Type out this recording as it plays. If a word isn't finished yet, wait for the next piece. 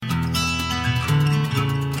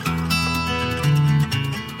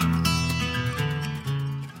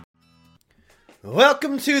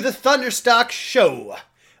Welcome to the Thunderstock Show.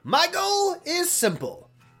 My goal is simple.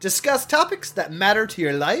 Discuss topics that matter to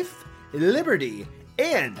your life, liberty,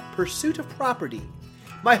 and pursuit of property.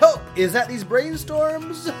 My hope is that these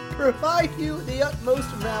brainstorms provide you the utmost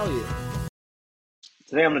value.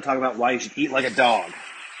 Today I'm going to talk about why you should eat like a dog.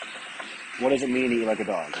 What does it mean to eat like a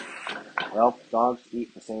dog? Well, dogs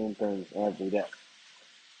eat the same things every day.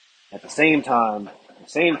 At the same time, the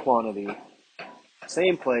same quantity,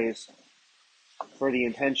 same place, for the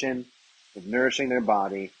intention of nourishing their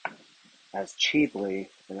body as cheaply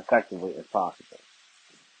and effectively as possible.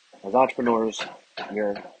 As entrepreneurs,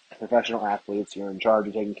 you're professional athletes, you're in charge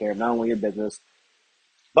of taking care of not only your business,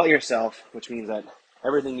 but yourself, which means that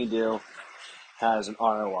everything you do has an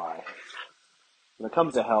ROI. When it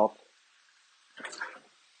comes to health,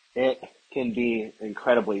 it can be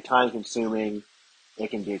incredibly time-consuming, it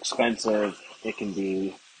can be expensive, it can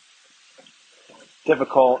be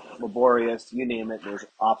difficult, laborious, you name it, there's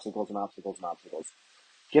obstacles and obstacles and obstacles.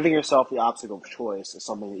 Giving yourself the obstacle of choice is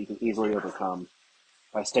something that you can easily overcome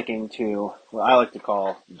by sticking to what I like to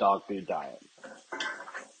call the dog food diet.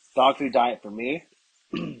 Dog food diet for me,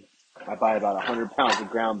 I buy about 100 pounds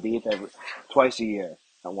of ground beef twice a year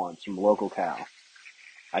at once from a local cow.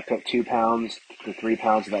 I cook 2 pounds to 3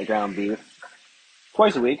 pounds of that ground beef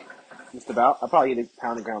twice a week, just about. I probably eat a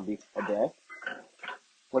pound of ground beef a day.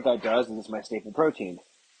 What that does is it's my staple protein.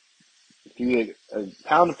 If you eat a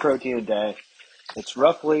pound of protein a day, it's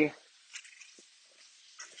roughly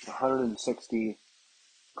 160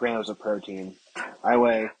 grams of protein. I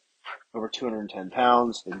weigh over 210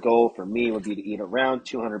 pounds. The goal for me would be to eat around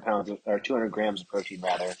 200 grams of protein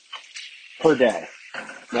per day.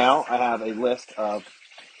 Now I have a list of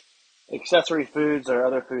accessory foods or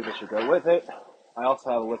other foods that should go with it. I also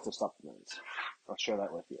have a list of supplements. I'll share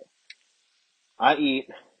that with you. I eat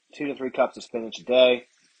 2 to 3 cups of spinach a day.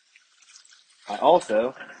 I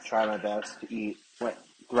also try my best to eat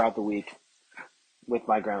throughout the week with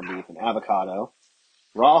my ground beef and avocado,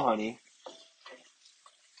 raw honey,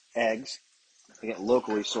 eggs. I get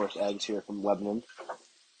locally sourced eggs here from Lebanon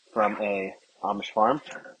from a Amish farm.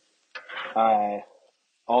 I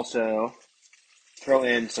also throw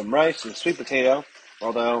in some rice and sweet potato,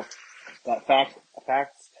 although that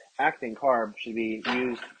fast-acting carb should be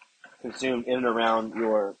consumed in and around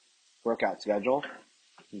your workout schedule.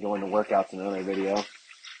 You can go into workouts in another video.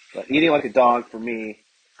 But eating like a dog for me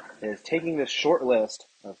is taking this short list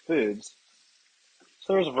of foods,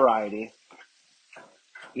 so there's a variety,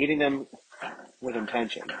 eating them with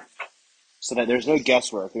intention, so that there's no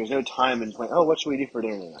guesswork, there's no time and plan, what should we do for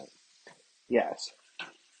dinner tonight? Yes,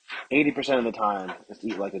 80% of the time is to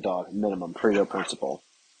eat like a dog, minimum, Pareto principle,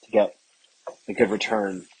 to get a good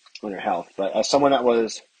return on your health. But as someone that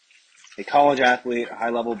was a college athlete, a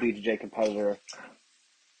high-level BJJ competitor,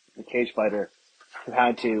 a cage fighter, who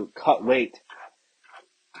had to cut weight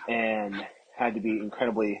and had to be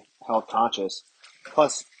incredibly health conscious,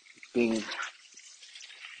 plus being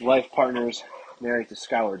life partners married to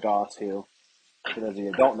Skylar Doss, who, for those of you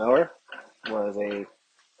who don't know her, was a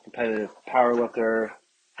competitive powerlifter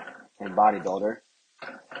and bodybuilder.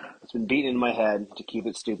 It's been beaten in my head to keep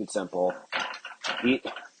it stupid simple. Eat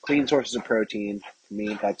clean sources of protein. For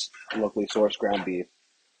me, that's locally sourced ground beef,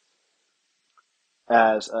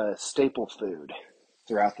 as a staple food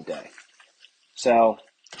throughout the day. So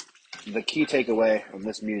the key takeaway from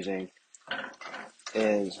this musing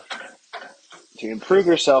is to improve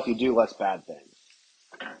yourself, you do less bad things.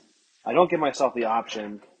 I don't give myself the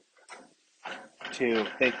option to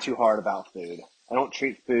think too hard about food. I don't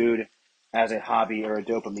treat food as a hobby or a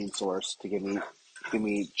dopamine source to give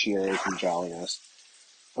me cheers and jolliness.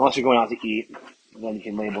 Unless you're going out to eat, then you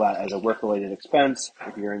can label that as a work-related expense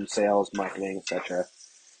if you're in sales, marketing, etc.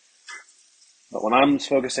 But when I'm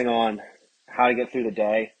focusing on how to get through the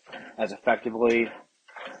day as effectively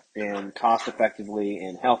and cost-effectively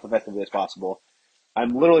and health-effectively as possible, I'm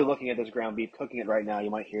literally looking at this ground beef, cooking it right now. You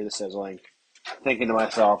might hear the sizzling, thinking to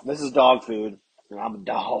myself, this is dog food, and I'm a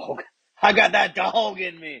dog. I got that dog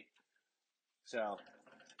in me. So,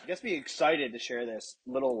 I guess be excited to share this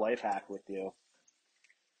little life hack with you.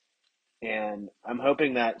 And I'm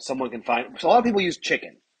hoping that someone can find, so a lot of people use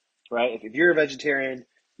chicken, right? If you're a vegetarian,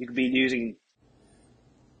 you could be using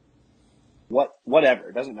whatever,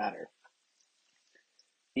 it doesn't matter.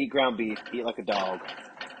 Eat ground beef, eat like a dog.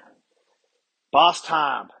 Boss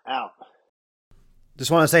time, out.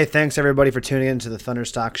 Just want to say thanks everybody for tuning in to the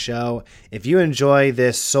Thunderstock Show. If you enjoy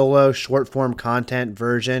this solo short form content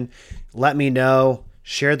version, let me know,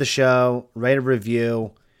 share the show, write a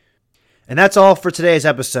review. And that's all for today's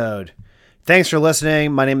episode. Thanks for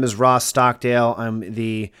listening. My name is Ross Stockdale. I'm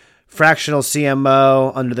the fractional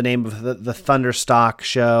CMO under the name of the Thunderstock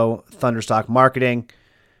Show, Thunderstock Marketing.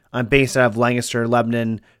 I'm based out of Lancaster,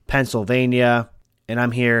 Lebanon, Pennsylvania, and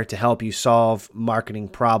I'm here to help you solve marketing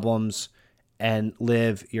problems and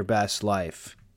live your best life.